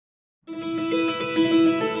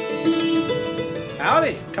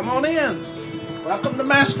everybody. Come on in. Welcome to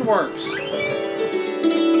Masterworks.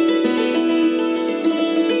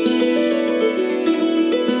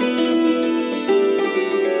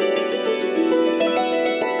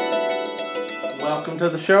 Welcome to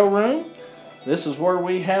the showroom. This is where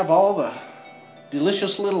we have all the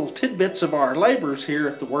delicious little tidbits of our laborers here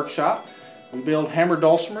at the workshop. We build hammer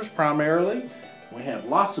dulcimers primarily. We have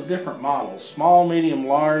lots of different models, small, medium,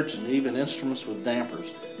 large, and even instruments with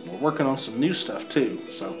dampers. We're working on some new stuff too,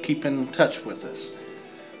 so keep in touch with us.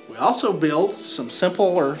 We also build some simple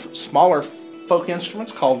or smaller folk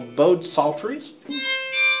instruments called bowed psalteries.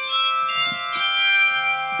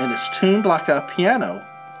 And it's tuned like a piano,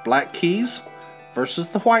 black keys versus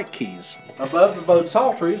the white keys. Above the bowed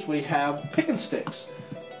psalteries we have picking sticks.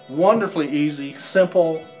 Wonderfully easy,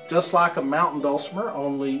 simple, just like a mountain dulcimer,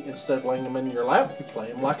 only instead of laying them in your lap, you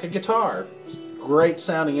play them like a guitar. Great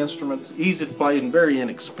sounding instruments, easy to play and very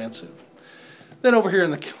inexpensive. Then over here in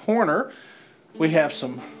the corner we have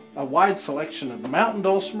a wide selection of mountain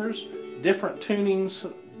dulcimers, different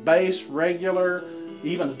tunings, bass, regular,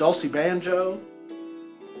 even a dulcie banjo.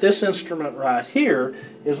 This instrument right here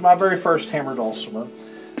is my very first hammer dulcimer.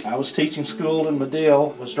 I was teaching school in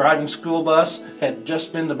Medill, was driving school bus, had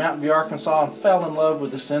just been to Mountain View, Arkansas, and fell in love with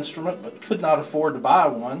this instrument, but could not afford to buy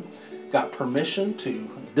one. Got permission to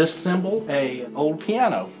disassemble an old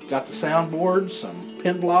piano. Got the soundboard, some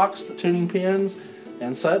pin blocks, the tuning pins,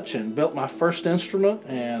 and such, and built my first instrument,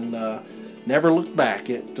 and never looked back.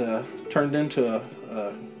 It turned into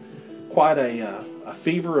quite a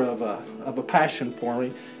fever of a passion for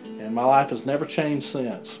me, and my life has never changed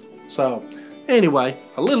since. So anyway,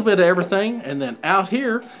 a little bit of everything, and then out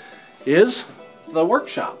here is the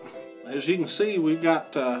workshop. As you can see, we've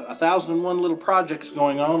got 1,001 little projects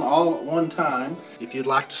going on all at one time. If you'd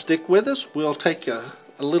like to stick with us, we'll take a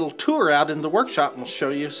little tour out in the workshop and we'll show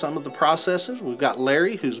you some of the processes. We've got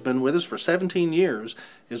Larry, who's been with us for 17 years,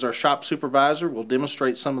 is our shop supervisor. We'll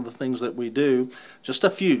demonstrate some of the things that we do, just a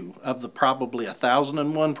few of the probably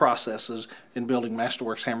 1,001 processes in building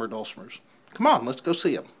Masterworks hammer dulcimers. Come on, let's go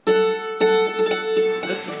see them.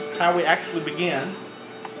 This is how we actually begin.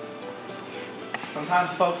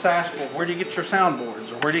 Sometimes folks ask, well, where do you get your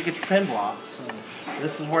soundboards or where do you get your pin blocks? And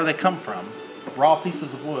this is where they come from, raw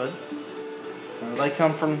pieces of wood. They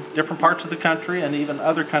come from different parts of the country and even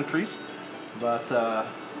other countries. But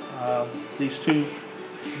these two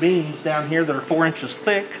beams down here that are 4 inches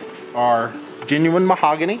thick are genuine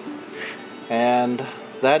mahogany. And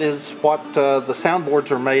that is what the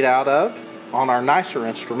soundboards are made out of on our nicer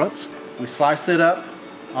instruments. We slice it up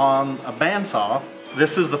on a bandsaw.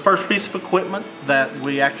 This is the first piece of equipment that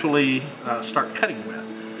we actually start cutting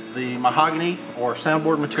with. The mahogany or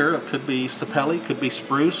soundboard material could be sapelli, could be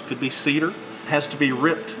spruce, could be cedar. It has to be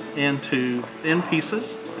ripped into thin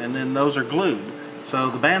pieces and then those are glued. So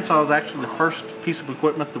the bandsaw is actually the first piece of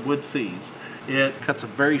equipment the wood sees. It cuts a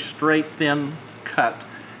very straight, thin cut.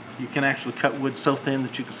 You can actually cut wood so thin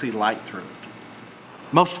that you can see light through it.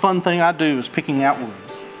 Most fun thing I do is picking out woods.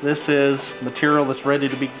 This is material that's ready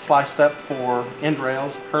to be sliced up for end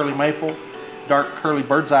rails, curly maple, dark curly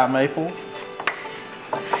bird's eye maple,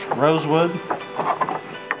 rosewood.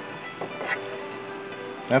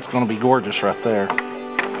 That's going to be gorgeous right there.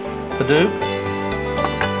 Padauk.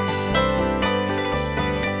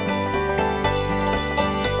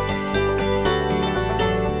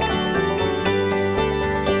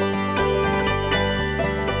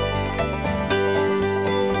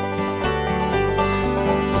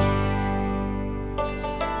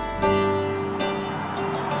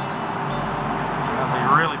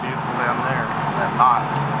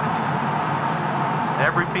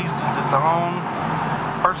 Every piece is its own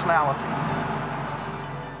personality.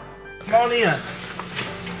 Come on in.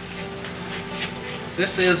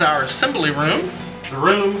 This is our assembly room. The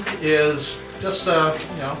room is just a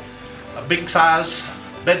big size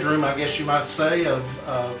bedroom, I guess you might say, of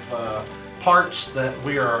parts that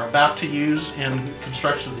we are about to use in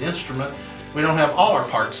construction of the instrument. We don't have all our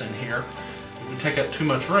parts in here. It would take up too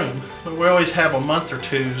much room, but we always have a month or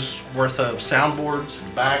two's worth of soundboards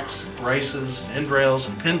and backs and braces and end rails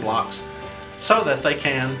and pin blocks so that they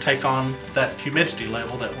can take on that humidity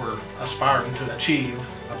level that we're aspiring to achieve,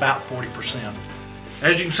 about 40%.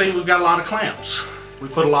 As you can see, we've got a lot of clamps. We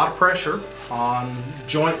put a lot of pressure on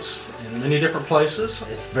joints in many different places.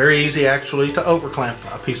 It's very easy actually to overclamp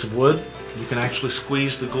a piece of wood. You can actually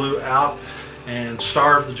squeeze the glue out and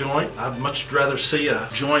starve the joint. I'd much rather see a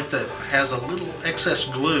joint that has a little excess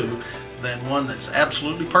glue than one that's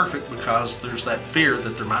absolutely perfect, because there's that fear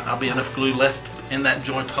that there might not be enough glue left in that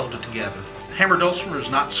joint to hold it together. The hammer dulcimer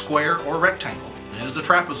is not square or rectangle. It is a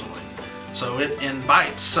trapezoid. So it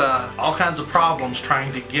invites all kinds of problems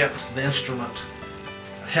trying to get the instrument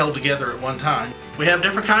held together at one time. We have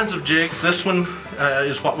different kinds of jigs. This one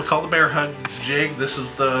is what we call the bear hug jig. This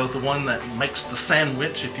is the one that makes the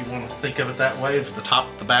sandwich, if you want to think of it that way, the top,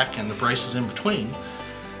 the back, and the braces in between.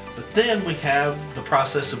 But then we have the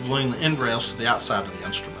process of gluing the end rails to the outside of the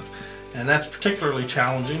instrument. And that's particularly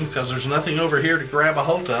challenging because there's nothing over here to grab a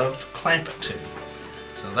hold of to clamp it to.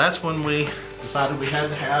 So that's when we decided we had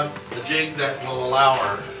to have the jig that will allow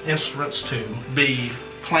our instruments to be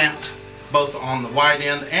clamped both on the wide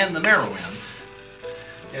end and the narrow end.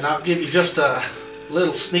 And I'll give you just a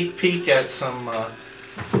little sneak peek at some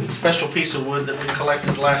special piece of wood that we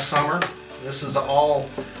collected last summer. This is all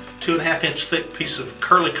 2.5 inch thick piece of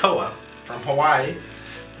curly koa from Hawaii.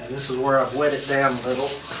 And this is where I've wet it down a little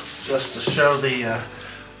just to show the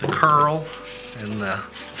curl and the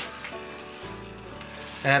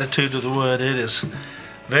attitude of the wood. It is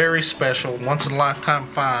very special, once in a lifetime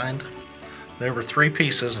find. There were 3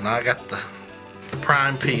 pieces and I got the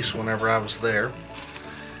prime piece whenever I was there.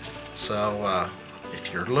 So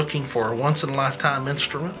if you're looking for a once in a lifetime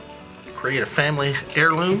instrument, create a family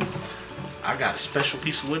heirloom, I got a special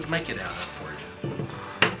piece of wood to make it out of for you.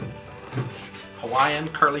 Hawaiian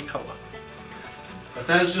curly koa. But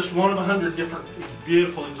that is just one of 100 different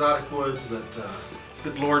beautiful exotic woods that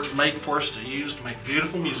good Lord's made for us to use to make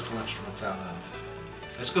beautiful musical instruments out of.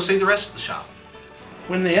 Let's go see the rest of the shop.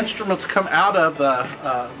 When the instruments come out of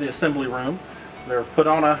the assembly room, they're put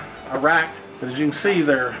on a rack, but as you can see,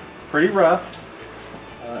 they're pretty rough.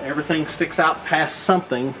 Everything sticks out past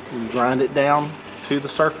something. You grind it down to the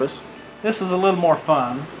surface. This is a little more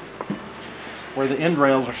fun, where the end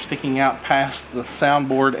rails are sticking out past the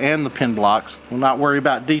soundboard and the pin blocks. We'll not worry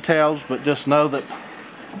about details, but just know that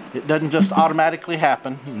it doesn't just automatically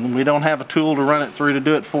happen. And we don't have a tool to run it through to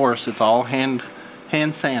do it for us. It's all hand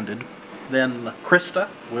sanded. Then Krista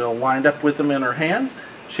will wind up with them in her hands.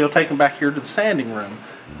 She'll take them back here to the sanding room.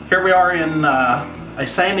 Here we are in a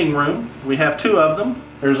sanding room. We have 2 of them.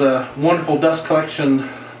 There's a wonderful dust collection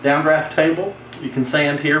downdraft table. You can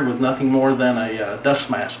sand here with nothing more than a dust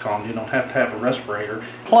mask on. You don't have to have a respirator.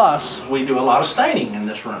 Plus, we do a lot of staining in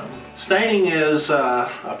this room. Staining is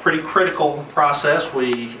a pretty critical process.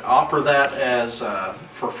 We offer that as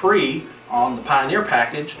for free on the Pioneer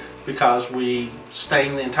package because we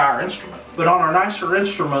stain the entire instrument. But on our nicer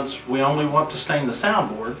instruments, we only want to stain the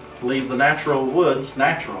soundboard, leave the natural woods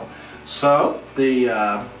natural. So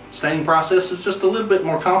the staining process is just a little bit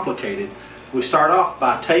more complicated. We start off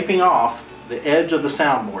by taping off the edge of the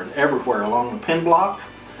soundboard everywhere along the pin block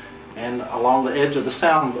and along the edge of the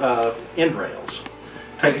sound end rails.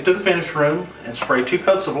 Take it to the finish room and spray 2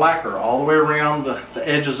 coats of lacquer all the way around the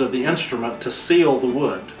edges of the instrument to seal the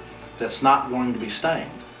wood that's not going to be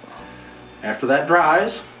stained. After that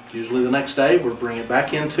dries, usually the next day, we'll bring it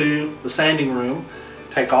back into the sanding room,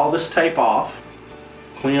 take all this tape off,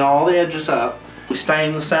 clean all the edges up. We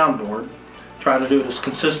stain the soundboard, try to do it as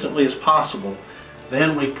consistently as possible.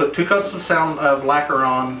 Then we put 2 coats of lacquer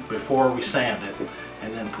on before we sand it,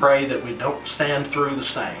 and then pray that we don't sand through the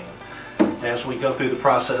stain as we go through the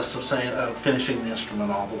process of finishing the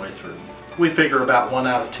instrument all the way through. We figure about 1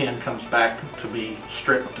 out of 10 comes back to be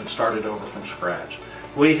stripped and started over from scratch.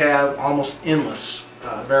 We have almost endless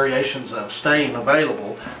variations of stain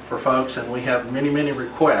available for folks, and we have many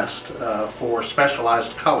requests for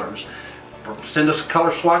specialized colors. Send us a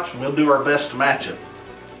color swatch and we'll do our best to match it.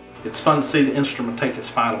 It's fun to see the instrument take its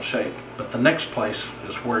final shape, but the next place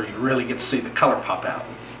is where you really get to see the color pop out.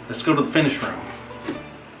 Let's go to the finish room.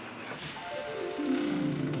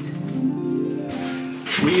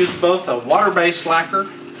 We use both a water-based lacquer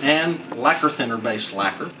and lacquer thinner-based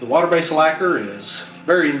lacquer. The water-based lacquer is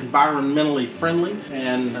very environmentally friendly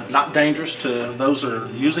and not dangerous to those that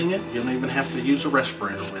are using it. You don't even have to use a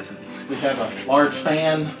respirator with it. We have a large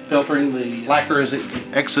fan filtering the lacquer as it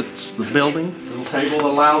exits the building. A little table that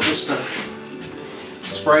allows us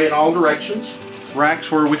to spray in all directions.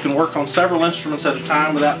 Racks where we can work on several instruments at a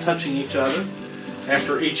time without touching each other.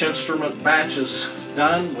 After each instrument batch is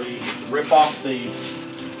done, we rip off the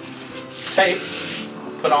tape,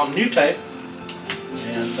 put on new tape,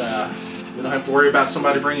 and we don't have to worry about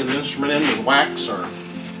somebody bringing the instrument in with wax or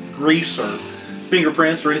grease or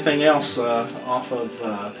fingerprints or anything else off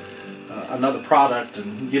of another product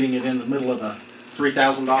and getting it in the middle of a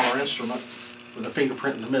 $3,000 instrument with a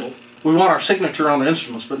fingerprint in the middle. We want our signature on the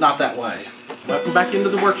instruments, but not that way. Welcome back into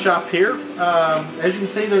the workshop here. As you can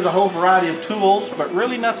see, there's a whole variety of tools, but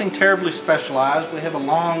really nothing terribly specialized. We have a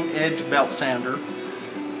long edge belt sander.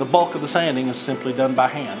 The bulk of the sanding is simply done by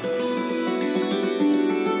hand.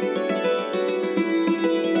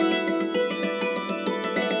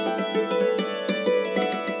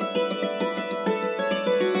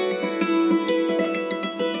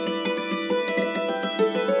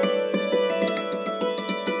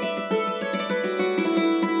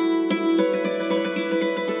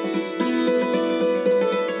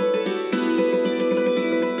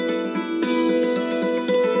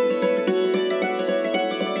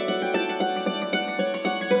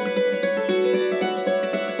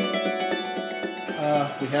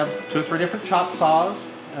 2 or 3 different chop saws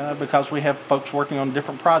because we have folks working on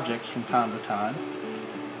different projects from time to time.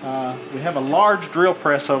 We have a large drill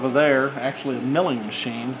press over there, actually a milling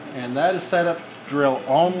machine, and that is set up to drill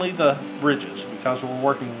only the bridges because we're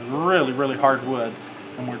working really hard wood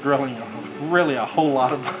and we're drilling really a whole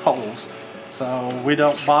lot of holes. So we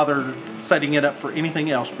don't bother setting it up for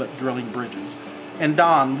anything else but drilling bridges. And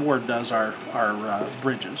Don Ward does our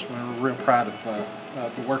bridges. We're real proud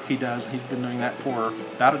of the work he does. He's been doing that for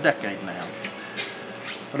about a decade now.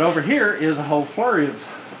 But over here is a whole flurry of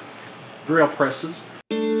drill presses.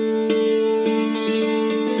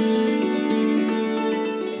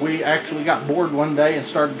 We actually got bored one day and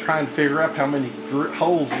started trying to figure out how many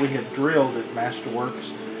holes we had drilled at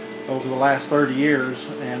Masterworks over the last 30 years,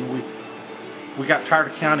 and we got tired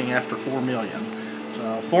of counting after 4 million.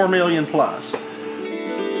 So 4 million plus.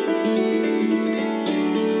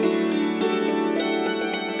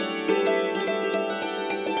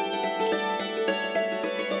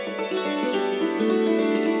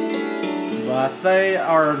 But they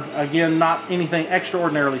are, again, not anything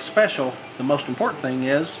extraordinarily special. The most important thing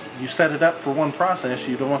is you set it up for one process.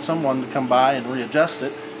 You don't want someone to come by and readjust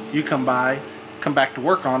it. You come back to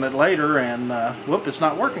work on it later and whoop, it's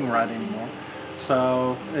not working right anymore.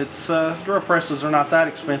 So it's drill presses are not that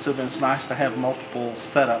expensive, and it's nice to have multiple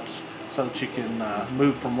setups so that you can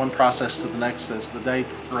move from one process to the next as the day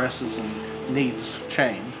progresses and needs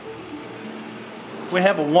change. We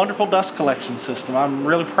have a wonderful dust collection system. I'm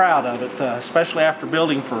really proud of it, especially after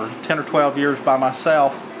building for 10 or 12 years by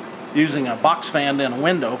myself, using a box fan in a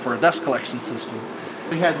window for a dust collection system.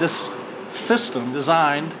 We had this system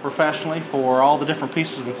designed professionally for all the different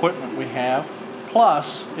pieces of equipment we have.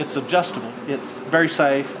 Plus, it's adjustable. It's very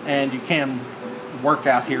safe, and you can work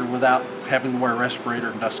out here without having to wear a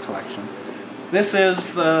respirator and dust collection. This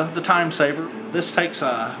is the time saver. This takes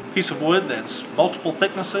a piece of wood that's multiple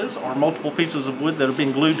thicknesses or multiple pieces of wood that have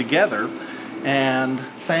been glued together and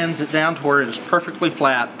sands it down to where it is perfectly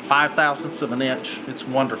flat, 5/1000ths of an inch. It's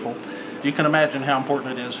wonderful. You can imagine how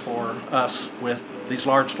important it is for us with these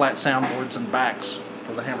large flat soundboards and backs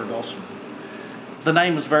for the hammered dulcimer. The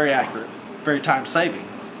name is very accurate, very time saving.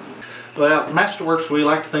 Well, at Masterworks, we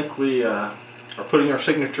like to think we are putting our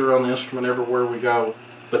signature on the instrument everywhere we go,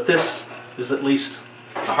 but this is at least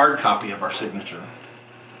a hard copy of our signature.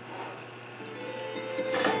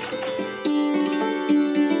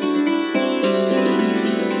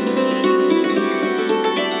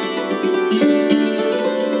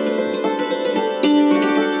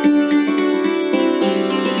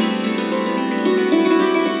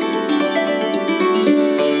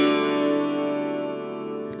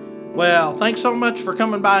 Well, thanks so much for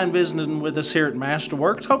coming by and visiting with us here at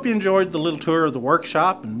Masterworks. Hope you enjoyed the little tour of the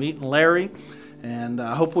workshop and meeting Larry. And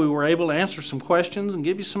I hope we were able to answer some questions and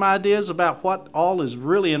give you some ideas about what all is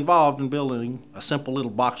really involved in building a simple little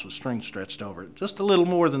box with strings stretched over it. Just a little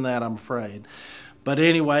more than that, I'm afraid. But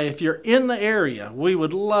anyway, if you're in the area, we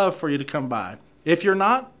would love for you to come by. If you're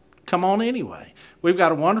not, come on anyway. We've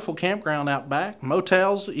got a wonderful campground out back,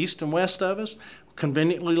 motels east and west of us,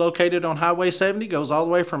 conveniently located on Highway 70, goes all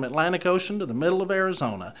the way from Atlantic Ocean to the middle of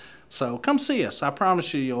Arizona. So come see us. I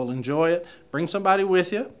promise you'll enjoy it. Bring somebody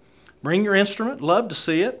with you. Bring your instrument. Love to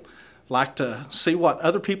see it. Like to see what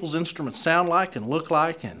other people's instruments sound like and look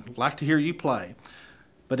like, and like to hear you play.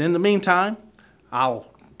 But in the meantime, I'll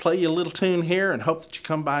play you a little tune here and hope that you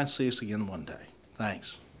come by and see us again one day.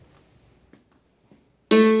 Thanks.